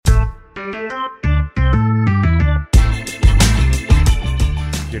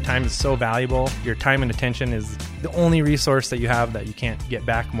time is so valuable. Your time and attention is the only resource that you have that you can't get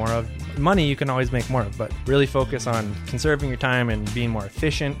back more of. Money you can always make more of, but really focus on conserving your time and being more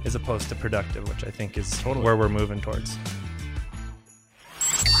efficient as opposed to productive, which I think is where we're moving towards.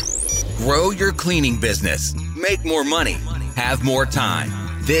 Grow your cleaning business. Make more money. Have more time.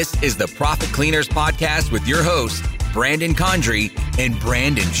 This is the Profit Cleaners Podcast with your hosts, Brandon Condry and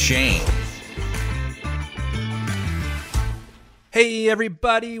Brandon Shane. Hey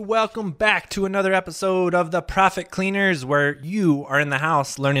everybody, welcome back to another episode of the Profit Cleaners, where you are in the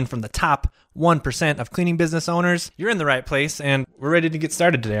house learning from the top 1% of cleaning business owners. You're in the right place, and we're ready to get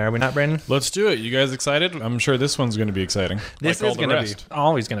started today, are we not, Brandon? Let's do it. You guys excited? I'm sure this one's going to be exciting. This is going to be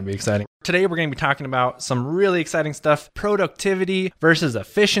always going to be exciting. Today, we're going to be talking about some really exciting stuff, productivity versus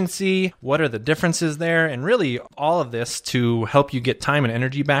efficiency. What are the differences there? And really all of this to help you get time and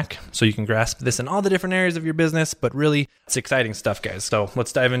energy back so you can grasp this in all the different areas of your business. But really, it's exciting stuff, guys. So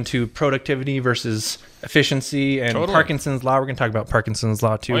let's dive into productivity versus efficiency and Parkinson's Law. We're going to talk about Parkinson's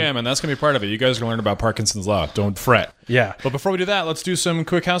Law too. Oh yeah, man, that's going to be part of it. You guys are going to learn about Parkinson's Law. Don't fret. Yeah. But before we do that, let's do some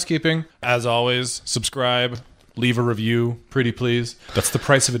quick housekeeping. As always, subscribe. Leave a review, pretty please. That's the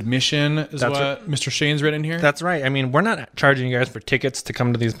price of admission, is what Mr. Shane's written here. That's right. I mean, we're not charging you guys for tickets to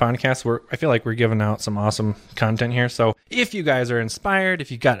come to these podcasts. I feel like we're giving out some awesome content here. So if you guys are inspired, if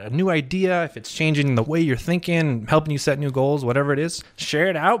you got a new idea, if it's changing the way you're thinking, helping you set new goals, whatever it is, share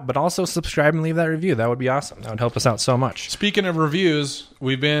it out, but also subscribe and leave that review. That would be awesome. That would help us out so much. Speaking of reviews,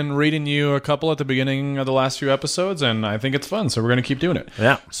 we've been reading you a couple at the beginning of the last few episodes, and I think it's fun, so we're going to keep doing it.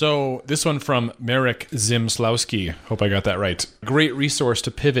 Yeah. So this one from Marek Zimslowski. Hope I got that right. Great resource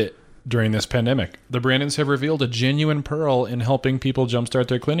to pivot during this pandemic. The Brandons have revealed a genuine pearl in helping people jumpstart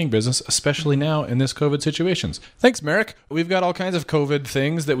their cleaning business, especially now in this COVID situations. Thanks, Marek. We've got all kinds of COVID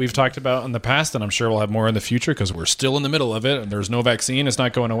things that we've talked about in the past, and I'm sure we'll have more in the future because we're still in the middle of it, and there's no vaccine. It's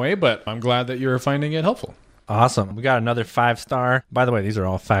not going away, but I'm glad that you're finding it helpful. Awesome. We got another 5-star. By the way, these are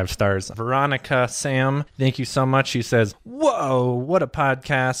all 5 stars. Veronica Sam, thank you so much. She says, whoa, what a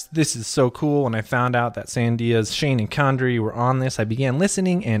podcast. This is so cool. When I found out that Sandia's Shane and Condry were on this, I began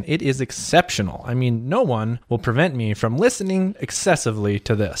listening, and it is exceptional. I mean, no one will prevent me from listening excessively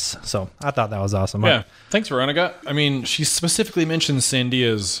to this. So I thought that was awesome. Yeah. Thanks, Veronica. I mean, she specifically mentioned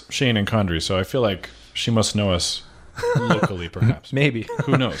Sandia's Shane and Condry, so I feel like she must know us locally, perhaps. Maybe.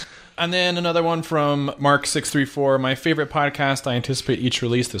 Who knows? And then another one from Mark634. My favorite podcast. I anticipate each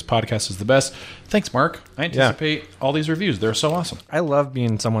release. This podcast is the best. Thanks, Mark. I anticipate all these reviews. They're so awesome. I love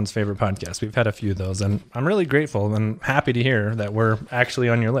being someone's favorite podcast. We've had a few of those, and I'm really grateful and happy to hear that we're actually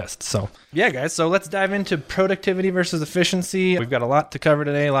on your list. So, yeah, guys. So let's dive into productivity versus efficiency. We've got a lot to cover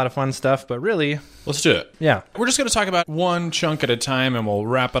today, a lot of fun stuff, but really, let's do it. Yeah. We're just going to talk about one chunk at a time, and we'll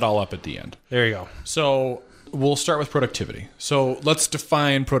wrap it all up at the end. There you go. So we'll start with productivity. So let's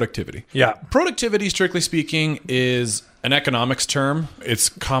define productivity. Yeah. Productivity, strictly speaking, is an economics term. It's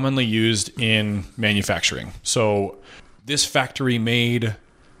commonly used in manufacturing. So this factory made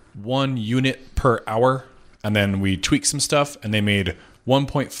 1 unit per hour, and then we tweaked some stuff, and they made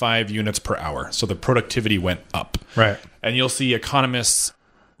 1.5 units per hour. So the productivity went up. Right. And you'll see economists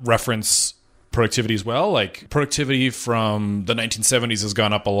reference productivity as well. Like productivity from the 1970s has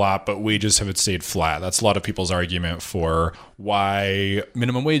gone up a lot, but wages have stayed flat. That's a lot of people's argument for why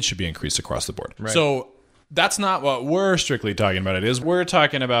minimum wage should be increased across the board. Right. So that's not what we're strictly talking about. It is we're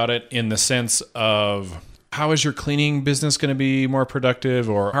talking about it in the sense of how is your cleaning business going to be more productive,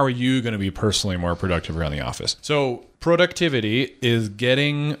 or how are you going to be personally more productive around the office? So productivity is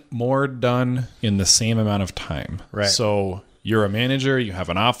getting more done in the same amount of time. Right. So you're a manager, you have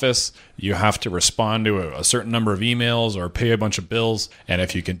an office, you have to respond to a certain number of emails or pay a bunch of bills. And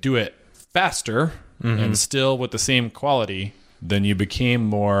if you can do it faster and still with the same quality, then you became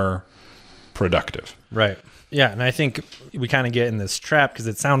more productive. Right. Yeah. And I think we kind of get in this trap because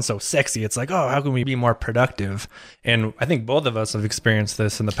it sounds so sexy. It's like, oh, how can we be more productive? And I think both of us have experienced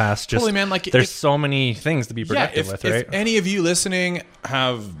this in the past. Just totally, man. Like, there's so many things to be productive with, right? If any of you listening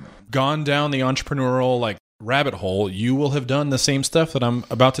have gone down the entrepreneurial, rabbit hole, you will have done the same stuff that I'm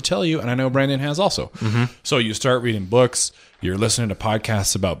about to tell you, and I know Brandon has also. So you start reading books, you're listening to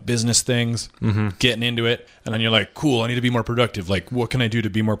podcasts about business things, getting into it, and then you're like, cool, I need to be more productive. Like, what can I do to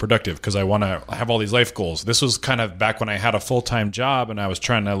be more productive? Because I want to have all these life goals. This was kind of back when I had a full-time job and I was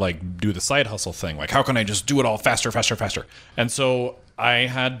trying to do the side hustle thing. Like, how can I just do it all faster? And so I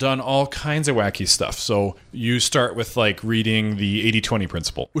had done all kinds of wacky stuff. So you start with reading the 80-20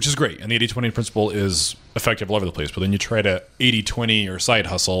 principle, which is great. And the 80-20 principle is effective all over the place. But then you try to 80-20 or side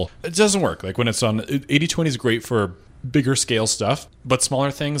hustle. It doesn't work. Like when it's on 80-20 is great for bigger scale stuff, but smaller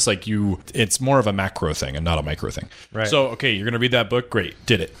things like it's more of a macro thing and not a micro thing. Right. So, okay, you're going to read that book. Great.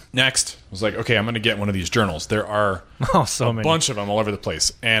 Did it. Next, I was like, okay, I'm going to get one of these journals. There are so many. bunch of them all over the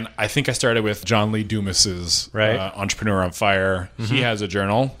place. And I think I started with John Lee Dumas's Entrepreneur on Fire. He has a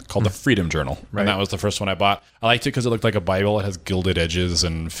journal called the Freedom Journal. Right. And that was the first one I bought. I liked it because it looked like a Bible. It has gilded edges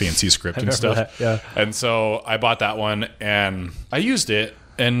and fancy script and stuff. That, yeah. And so I bought that one and I used it.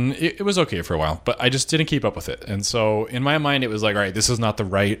 And it was okay for a while, but I just didn't keep up with it. And so in my mind, it was like, all right, this is not the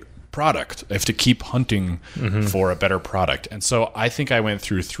right product. I have to keep hunting for a better product. And so I think I went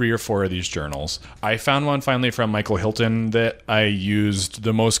through 3 or 4 of these journals. I found one finally from Michael Hilton that I used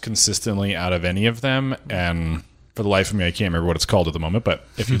the most consistently out of any of them. And for the life of me, I can't remember what it's called at the moment, but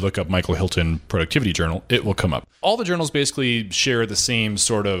if you look up Michael Hilton Productivity Journal, it will come up. All the journals basically share the same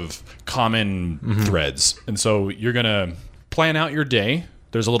sort of common threads. And so you're going to plan out your day.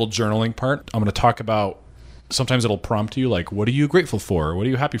 There's a little journaling part. I'm going to talk about, sometimes it'll prompt you like, what are you grateful for? What are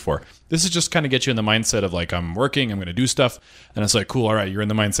you happy for? This is just kind of get you in the mindset of like, I'm working, I'm going to do stuff. And it's like, cool, all right, you're in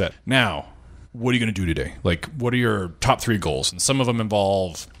the mindset. Now, what are you going to do today? Like, what are your top 3 goals? And some of them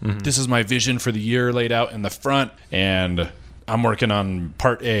involve, this is my vision for the year laid out in the front, and I'm working on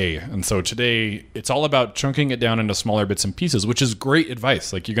part A. And so today, it's all about chunking it down into smaller bits and pieces, which is great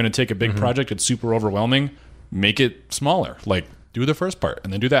advice. Like, you're going to take a big project, it's super overwhelming, make it smaller. Like, do the first part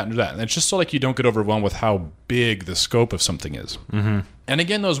and then do that and do that. And it's just so like you don't get overwhelmed with how big the scope of something is. And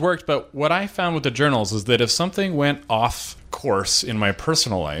again, those worked. But what I found with the journals is that if something went off course in my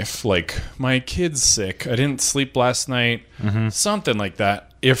personal life, like my kid's sick, I didn't sleep last night, something like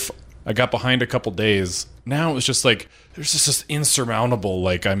that, if I got behind a couple days, now it was just like, there's just this insurmountable,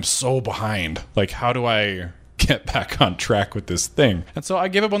 like I'm so behind. Like, how do I get back on track with this thing? And so I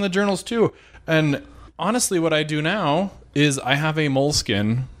gave up on the journals too. And honestly, what I do now is I have a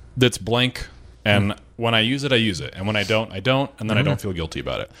Moleskine that's blank, and when I use it, I use it. And when I don't, I don't, and then I don't feel guilty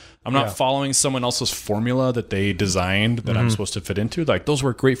about it. I'm not following someone else's formula that they designed that I'm supposed to fit into. Like, those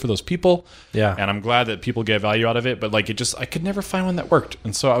work great for those people. Yeah. And I'm glad that people get value out of it, but like I could never find one that worked.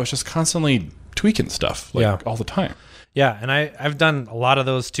 And so I was just constantly tweaking stuff all the time. Yeah, and I've done a lot of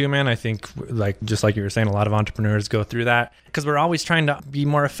those too, man. I think, like just like you were saying, a lot of entrepreneurs go through that because we're always trying to be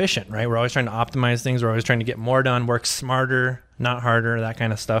more efficient, right? We're always trying to optimize things. We're always trying to get more done, work smarter, not harder, that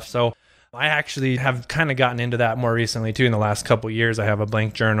kind of stuff. So I actually have kind of gotten into that more recently too. In the last couple of years, I have a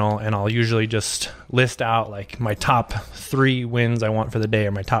blank journal, and I'll usually just list out like my top 3 wins I want for the day,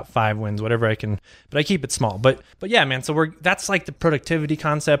 or my top 5 wins, whatever I can. But I keep it small. But yeah, man. So that's like the productivity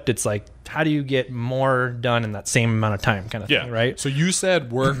concept. It's like, how do you get more done in that same amount of time, kind of thing, right? So you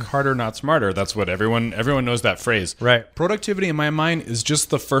said work harder, not smarter. That's what everyone knows that phrase, right? Productivity in my mind is just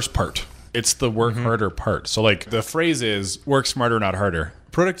the first part. It's the work harder part. So like the phrase is work smarter, not harder.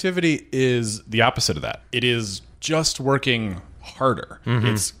 Productivity is the opposite of that. It is just working harder.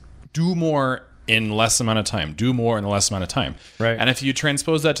 It's do more in less amount of time. Do more in a less amount of time. Right. And if you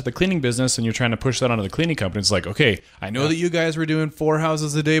transpose that to the cleaning business and you're trying to push that onto the cleaning company, it's like, okay, I know that you guys were doing 4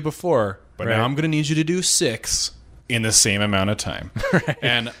 houses a day before, but now I'm going to need you to do 6 in the same amount of time.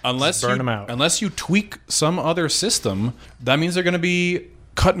 And unless burn them out. Unless you tweak some other system, that means they're going to be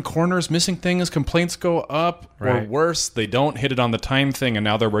cutting corners, missing things, complaints go up, or worse, they don't hit it on the time thing, and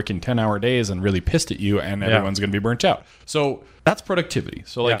now they're working 10-hour days and really pissed at you, and everyone's going to be burnt out. So that's productivity.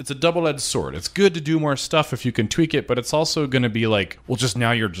 So like it's a double-edged sword. It's good to do more stuff if you can tweak it, but it's also going to be like, well, just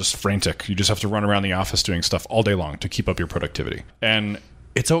now you're just frantic. You just have to run around the office doing stuff all day long to keep up your productivity. And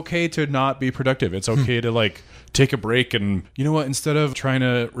it's okay to not be productive. It's okay to like take a break and, you know what, instead of trying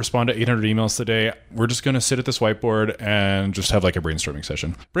to respond to 800 emails today, we're just going to sit at this whiteboard and just have like a brainstorming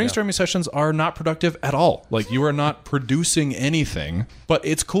session. Brainstorming sessions are not productive at all. Like you are not producing anything, but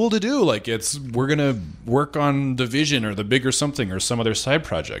it's cool to do. Like we're going to work on the vision or the bigger something or some other side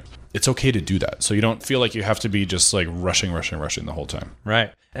project. It's okay to do that. So you don't feel like you have to be just like rushing the whole time.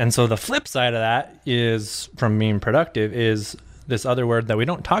 Right. And so the flip side of that is, from being productive, is this other word that we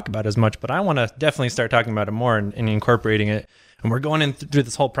don't talk about as much, but I want to definitely start talking about it more and incorporating it. And we're going in through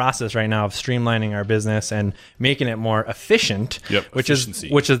this whole process right now of streamlining our business and making it more efficient, which is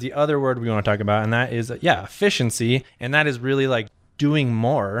the other word we want to talk about. And that is, efficiency. And that is really like doing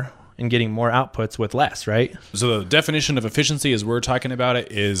more and getting more outputs with less, right? So the definition of efficiency, as we're talking about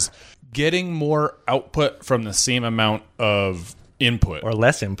it, is getting more output from the same amount of input. Or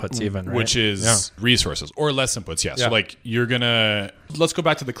less inputs even, right? Which is resources or less inputs. Yeah. So like let's go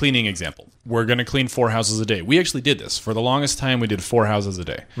back to the cleaning example. We're going to clean 4 houses a day. We actually did this. For the longest time, we did 4 houses a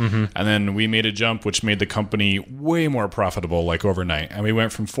day. And then we made a jump, which made the company way more profitable, like overnight. And we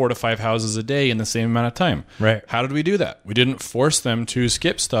went from 4 to 5 houses a day in the same amount of time. Right. How did we do that? We didn't force them to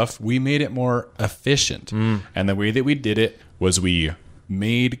skip stuff. We made it more efficient. And the way that we did it was we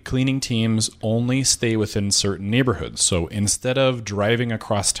made cleaning teams only stay within certain neighborhoods. So instead of driving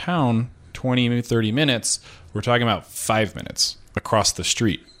across town 20, 30 minutes, we're talking about 5 minutes across the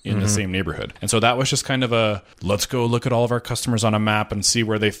street in the same neighborhood. And so that was just kind of let's go look at all of our customers on a map and see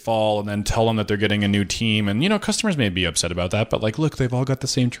where they fall and then tell them that they're getting a new team. And, customers may be upset about that, but like, look, they've all got the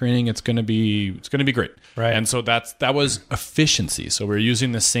same training. It's going to be great. Right. And so that was efficiency. So we're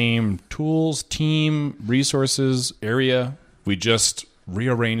using the same tools, team, resources, area. We just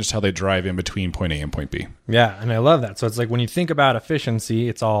rearranged how they drive in between point A and point B. Yeah, and I love that. So it's like when you think about efficiency,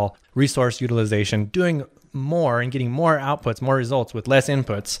 it's all resource utilization, doing more and getting more outputs, more results with less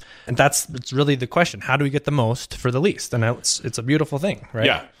inputs. And it's really the question. How do we get the most for the least? And it's a beautiful thing, right?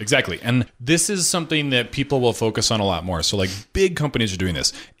 Yeah, exactly. And this is something that people will focus on a lot more. So like big companies are doing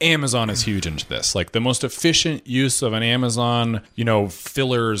this. Amazon is huge into this. Like the most efficient use of an Amazon,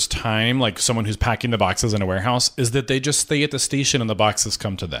 filler's time, like someone who's packing the boxes in a warehouse, is that they just stay at the station and the boxes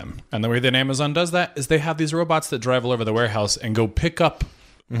come to them. And the way that Amazon does that is they have these robots that drive all over the warehouse and go pick up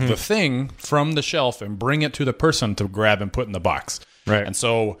the thing from the shelf and bring it to the person to grab and put in the box. Right. And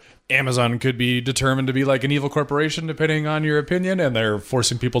so Amazon could be determined to be like an evil corporation, depending on your opinion, and they're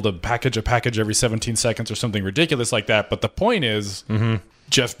forcing people to package a package every 17 seconds or something ridiculous like that. But the point is,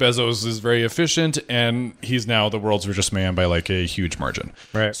 Jeff Bezos is very efficient, and he's now the world's richest man by like a huge margin.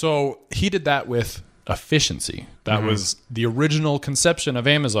 Right. So he did that with efficiency. That was the original conception of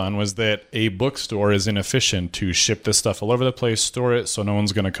Amazon, was that a bookstore is inefficient to ship this stuff all over the place, store it, so no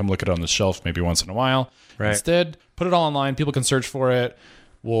one's going to come look at it on the shelf maybe once in a while. Right. Instead, put it all online. People can search for it.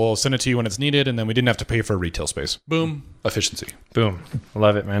 We'll send it to you when it's needed, and then we didn't have to pay for retail space. Boom. Efficiency. Boom.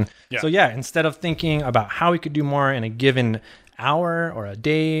 Love it, man. Yeah. So instead of thinking about how we could do more in a given hour or a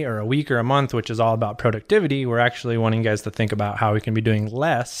day or a week or a month, which is all about productivity, we're actually wanting you guys to think about how we can be doing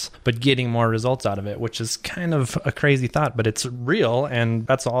less but getting more results out of it, which is kind of a crazy thought, but it's real. And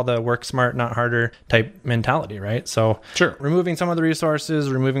that's all the work smart, not harder type mentality, right? So Sure. Removing some of the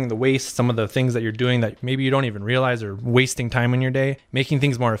resources, removing the waste, some of the things that you're doing that maybe you don't even realize are wasting time in your day, making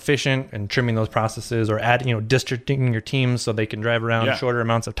things more efficient and trimming those processes, or districting your teams so they can drive around shorter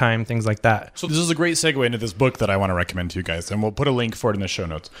amounts of time, things like that. So this is a great segue into this book that I want to recommend to you guys, and we'll put a link for it in the show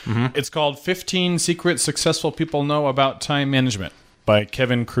notes. It's called 15 Secrets Successful People Know About Time Management by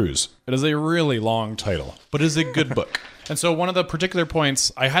Kevin Kruse. It is a really long title, but it is a good book. And so one of the particular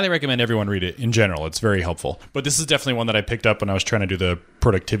points, I highly recommend everyone read it in general. It's very helpful. But this is definitely one that I picked up when I was trying to do the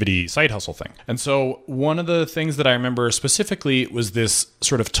productivity side hustle thing. And so one of the things that I remember specifically was this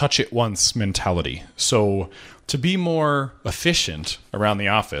sort of touch it once mentality. So to be more efficient around the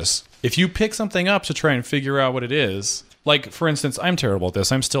office, if you pick something up to try and figure out what it is, like, for instance, I'm terrible at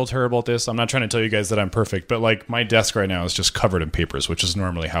this. I'm still terrible at this. I'm not trying to tell you guys that I'm perfect, but like my desk right now is just covered in papers, which is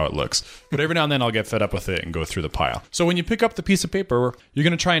normally how it looks. But every now and then I'll get fed up with it and go through the pile. So when you pick up the piece of paper, you're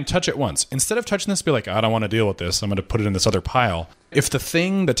going to try and touch it once. Instead of touching this, be like, I don't want to deal with this. I'm going to put it in this other pile. If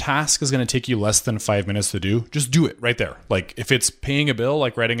the task is going to take you less than 5 minutes to do, just do it right there. Like if it's paying a bill,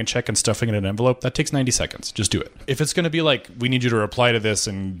 like writing a check and stuffing it in an envelope, that takes 90 seconds. Just do it. If it's going to be like, we need you to reply to this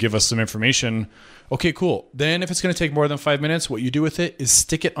and give us some information, okay, cool. Then if it's going to take more than 5 minutes, what you do with it is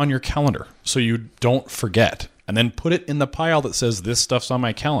stick it on your calendar so you don't forget. And then put it in the pile that says this stuff's on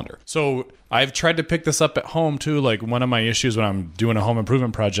my calendar. So I've tried to pick this up at home too. Like one of my issues when I'm doing a home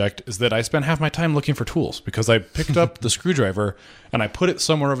improvement project is that I spend half my time looking for tools because I picked up the screwdriver and I put it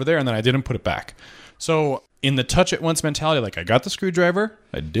somewhere over there and then I didn't put it back. So in the touch it once mentality, like I got the screwdriver,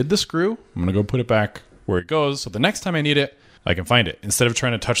 I did the screw, I'm going to go put it back where it goes. So the next time I need it, I can find it instead of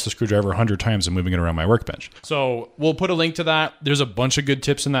trying to touch the screwdriver 100 times and moving it around my workbench. So we'll put a link to that. There's a bunch of good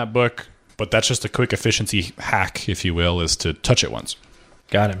tips in that book, but that's just a quick efficiency hack, if you will, is to touch it once.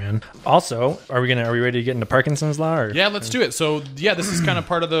 Got it, man. Also, are we ready to get into Parkinson's law? Or? Yeah, let's do it. So, this is kind of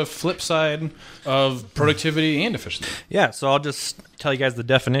part of the flip side of productivity and efficiency. Yeah, so I'll just tell you guys the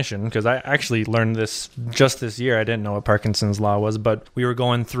definition because I actually learned this just this year. I didn't know what Parkinson's law was, but we were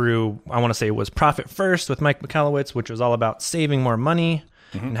going through, I want to say it was Profit First with Mike Michalowicz, which was all about saving more money.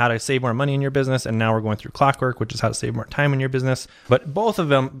 And how to save more money in your business. And now we're going through Clockwork, which is how to save more time in your business. But both of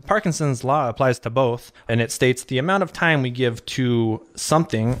them, Parkinson's law applies to both. And it states the amount of time we give to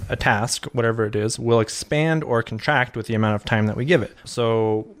something, a task, whatever it is, will expand or contract with the amount of time that we give it.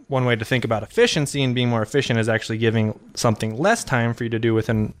 So one way to think about efficiency and being more efficient is actually giving something less time for you to do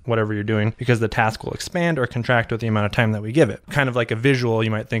within whatever you're doing, because the task will expand or contract with the amount of time that we give it. Kind of like a visual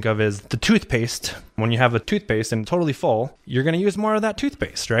you might think of is the toothpaste. When you have a toothpaste and totally full, you're going to use more of that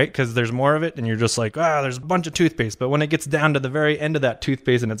toothpaste, right? Because there's more of it and you're just like, there's a bunch of toothpaste. But when it gets down to the very end of that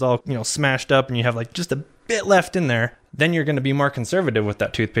toothpaste and it's all, smashed up and you have like just a bit left in there, then you're going to be more conservative with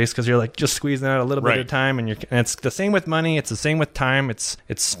that toothpaste because you're like just squeezing out a little bit at a time. And it's the same with money. It's the same with time. It's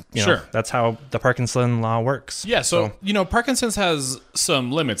Sure. That's how the Parkinson law works. Yeah. So, Parkinson's has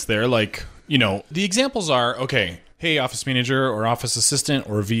some limits there. Like, the examples are, okay, hey, office manager or office assistant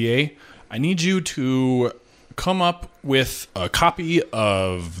or VA, I need you to come up with a copy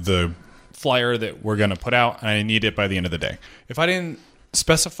of the flyer that we're going to put out, and I need it by the end of the day. If I didn't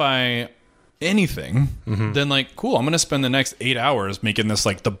specify anything, then like, cool, I'm going to spend the next 8 hours making this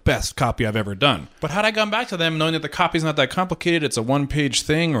like the best copy I've ever done. But had I gone back to them knowing that the copy's not that complicated, it's a one-page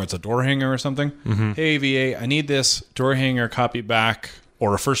thing or it's a door hanger or something. Hey, VA, I need this door hanger copy back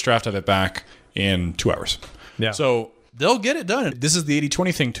or a first draft of it back in 2 hours. Yeah. So they'll get it done. This is the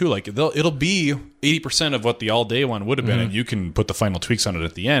 80-20 thing too. Like it'll be 80% of what the all-day one would have been, and you can put the final tweaks on it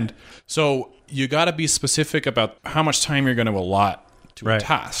at the end. So you got to be specific about how much time you're going to allot to a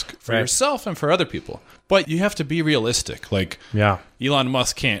task for yourself and for other people. But you have to be realistic. Like, Elon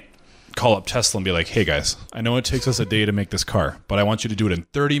Musk can't call up Tesla and be like, hey guys, I know it takes us a day to make this car, but I want you to do it in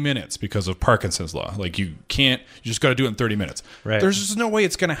 30 minutes because of Parkinson's law. Like you just got to do it in 30 minutes. Right. There's just no way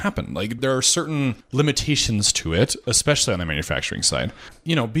it's going to happen. Like there are certain limitations to it, especially on the manufacturing side.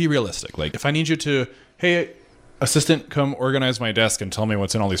 Be realistic. Like if I need you to, hey, assistant, come organize my desk and tell me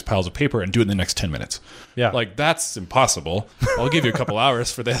what's in all these piles of paper and do it in the next 10 minutes. Yeah. Like that's impossible. I'll give you a couple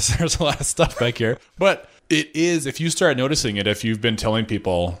hours for this. There's a lot of stuff back here. But it is, if you start noticing it, if you've been telling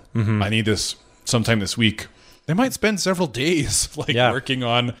people, I need this sometime this week, they might spend several days working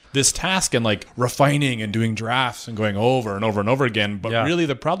on this task and like refining and doing drafts and going over and over and over again. But really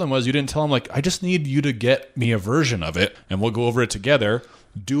the problem was you didn't tell them like, I just need you to get me a version of it and we'll go over it together.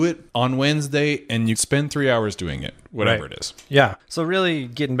 Do it on Wednesday and you spend 3 hours doing it, whatever it is. Yeah. So really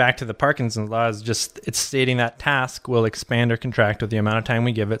getting back to the Parkinson's law is just, it's stating that task will expand or contract with the amount of time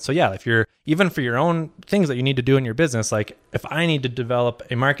we give it. So yeah, if you're, even for your own things that you need to do in your business, like if I need to develop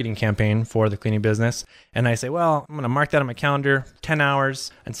a marketing campaign for the cleaning business and I say, well, I'm going to mark that on my calendar, 10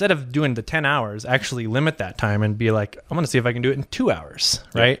 hours, instead of doing the 10 hours, actually limit that time and be like, I'm going to see if I can do it in 2 hours.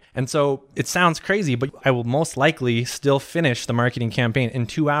 Right. Yeah. And so it sounds crazy, but I will most likely still finish the marketing campaign in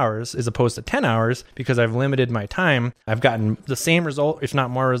 2 hours as opposed to 10 hours because I've limited my time. I've gotten the same result, if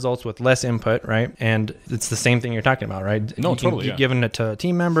not more results with less input, right? And it's the same thing you're talking about, right? No, totally. You're giving it to a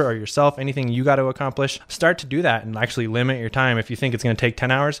team member or yourself, anything you got to accomplish, start to do that and actually limit your time. If you think it's going to take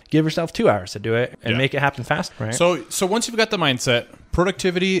 10 hours, give yourself 2 hours to do it and make it happen fast, right? So once you've got the mindset,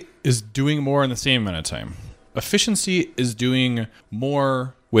 productivity is doing more in the same amount of time. Efficiency is doing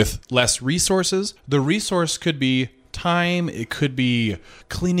more with less resources. The resource could be time, it could be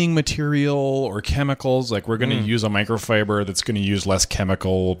cleaning material or chemicals. Like we're going to use a microfiber that's going to use less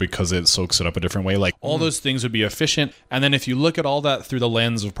chemical because it soaks it up a different way. Like all those things would be efficient. And then if you look at all that through the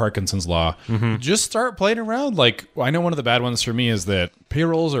lens of Parkinson's law, just start playing around. Like I know one of the bad ones for me is that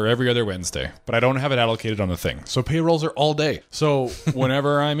payrolls are every other Wednesday, but I don't have it allocated on the thing. So payrolls are all day. So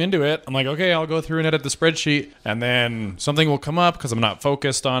whenever I'm into it, I'm like, okay, I'll go through and edit the spreadsheet and then something will come up because I'm not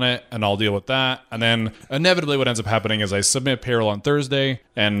focused on it and I'll deal with that. And then inevitably what ends up happening is I submit payroll on Thursday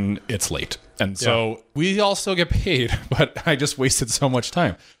and it's late. And so we all still get paid, but I just wasted so much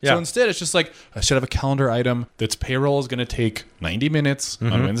time. So instead, it's just like, I should have a calendar item that's payroll is going to take 90 minutes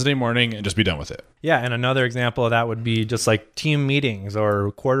on Wednesday morning and just be done with it. Yeah. And another example of that would be just like team meetings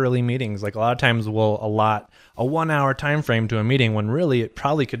or quarterly meetings. Like a lot of times we'll allot a 1 hour time frame to a meeting when really it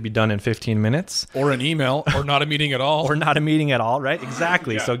probably could be done in 15 minutes. Or an email, or not a meeting at all. Or not a meeting at all, right?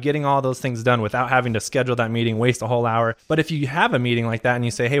 Exactly. So getting all those things done without having to schedule that meeting, waste a whole hour. But if you have a meeting like that and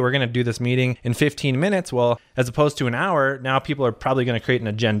you say, hey, we're going to do this meeting in 15 minutes, well, as opposed to an hour, now people are probably going to create an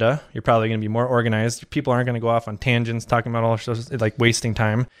agenda. You're probably going to be more organized. People aren't going to go off on tangents talking about all this, like wasting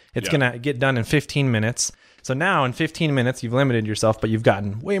time. It's going to get done in 15 minutes. So now in 15 minutes, you've limited yourself, but you've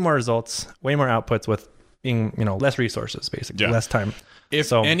gotten way more results, way more outputs with being, less resources, basically, less time.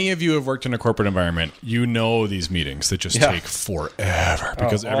 If any of you have worked in a corporate environment, you know these meetings that just take forever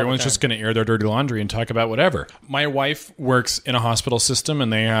because everyone's just going to air their dirty laundry and talk about whatever. My wife works in a hospital system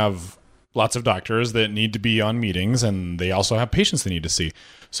and they have lots of doctors that need to be on meetings, and they also have patients they need to see.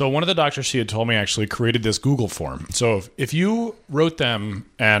 So one of the doctors she had told me actually created this Google form. So if you wrote them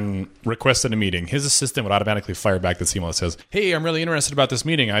and requested a meeting, his assistant would automatically fire back this email that says, hey, I'm really interested about this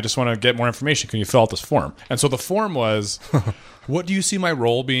meeting. I just want to get more information. Can you fill out this form? And so the form was, what do you see my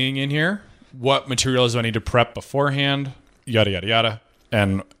role being in here? What materials do I need to prep beforehand? Yada, yada, yada.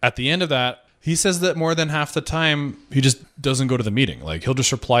 And at the end of that, he says that more than half the time, he just doesn't go to the meeting. Like, he'll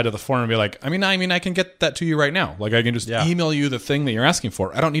just reply to the form and be like, I mean, I can get that to you right now. Like, I can just email you the thing that you're asking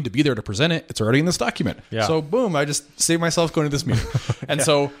for. I don't need to be there to present it. It's already in this document. Yeah. So, boom, I just save myself going to this meeting. And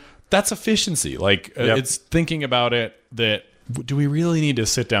so that's efficiency. Like, it's thinking about it that, do we really need to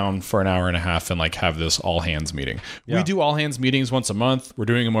sit down for an hour and a half and like have this all hands meeting? Yeah. We do all hands meetings once a month. We're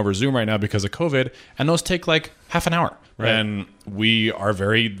doing them over Zoom right now because of COVID, and those take like half an hour. Right. And we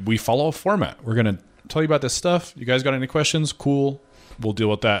follow a format. We're going to tell you about this stuff. You guys got any questions? Cool. We'll deal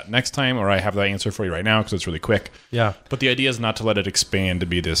with that next time, or I have that answer for you right now because it's really quick. Yeah. But the idea is not to let it expand to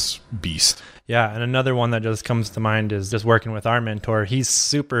be this beast. Yeah. And another one that just comes to mind is just working with our mentor. He's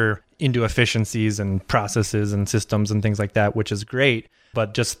super into efficiencies and processes and systems and things like that, which is great.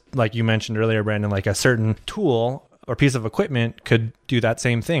 But just like you mentioned earlier, Brandon, like a certain tool or piece of equipment could do that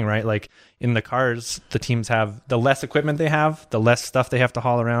same thing, right? Like in the cars, the teams have the less equipment they have, the less stuff they have to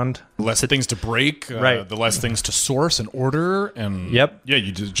haul around. Less things to break, right? The less things to source and order. And yeah,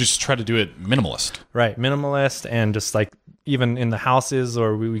 you just try to do it minimalist. Right. Minimalist, and just like even in the houses,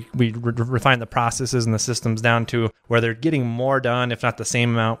 or we refine the processes and the systems down to where they're getting more done, if not the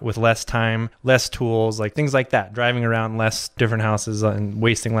same amount, with less time, less tools, like things like that, driving around less different houses and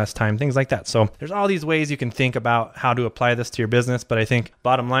wasting less time, things like that. So there's all these ways you can think about how to apply this to your business. But I think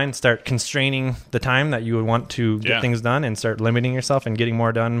bottom line, start constraining the time that you would want to get things done, and start limiting yourself and getting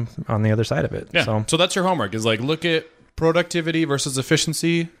more done on the other side of it. Yeah. So that's your homework, is like, look at productivity versus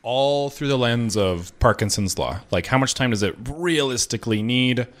efficiency all through the lens of Parkinson's law. Like, how much time does it realistically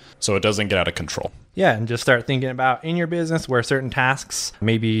need so it doesn't get out of control? Yeah, and just start thinking about in your business where certain tasks,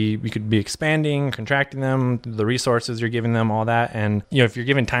 maybe you could be expanding, contracting them, the resources you're giving them, all that. And, if you're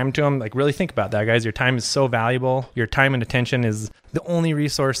giving time to them, like, really think about that, guys. Your time is so valuable. Your time and attention is the only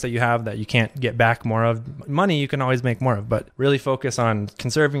resource that you have that you can't get back more of. Money you can always make more of, but really focus on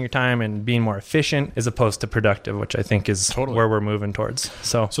conserving your time and being more efficient as opposed to productive, which I think is where we're moving towards.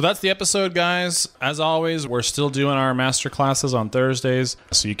 So that's the episode, guys. As always, we're still doing our master classes on Thursdays,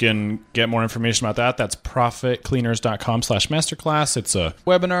 so you can get more information about that. That's profitcleaners.com/masterclass. It's a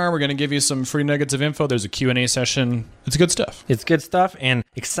webinar. We're going to give you some free nuggets of info. There's a Q&A session. It's good stuff. It's good stuff. And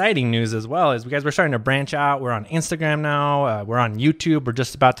exciting news as well is we're starting to branch out. We're on Instagram now. We're on YouTube. We're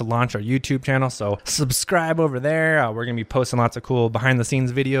just about to launch our YouTube channel. So subscribe over there. We're going to be posting lots of cool behind the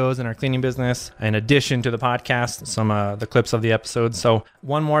scenes videos in our cleaning business, in addition to the podcast, some the clips of the episodes. So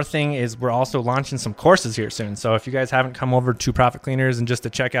one more thing is we're also launching some courses here soon. So if you guys haven't come over to Profit Cleaners and just to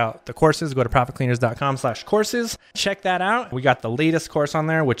check out the courses, go to profitcleaners.com/courses. Check that out. We got the latest course on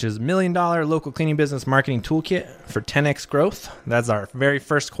there, which is $1 Million Local Cleaning Business Marketing Toolkit for 10x Growth. That's our very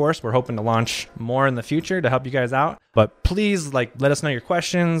first course. We're hoping to launch more in the future to help you guys out. But please, let us know your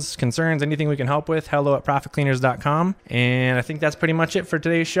questions, concerns, anything we can help with. hello@profitcleaners.com. And I think that's pretty much it for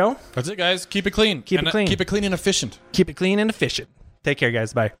today's show. That's it, guys. Keep it clean. Keep it clean. Keep it clean and efficient. Keep it clean and efficient. Take care,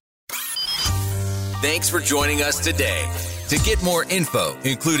 guys. Bye. Thanks for joining us today. To get more info,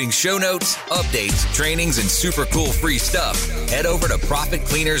 including show notes, updates, trainings, and super cool free stuff, head over to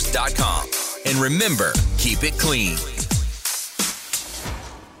profitcleaners.com. And remember, keep it clean.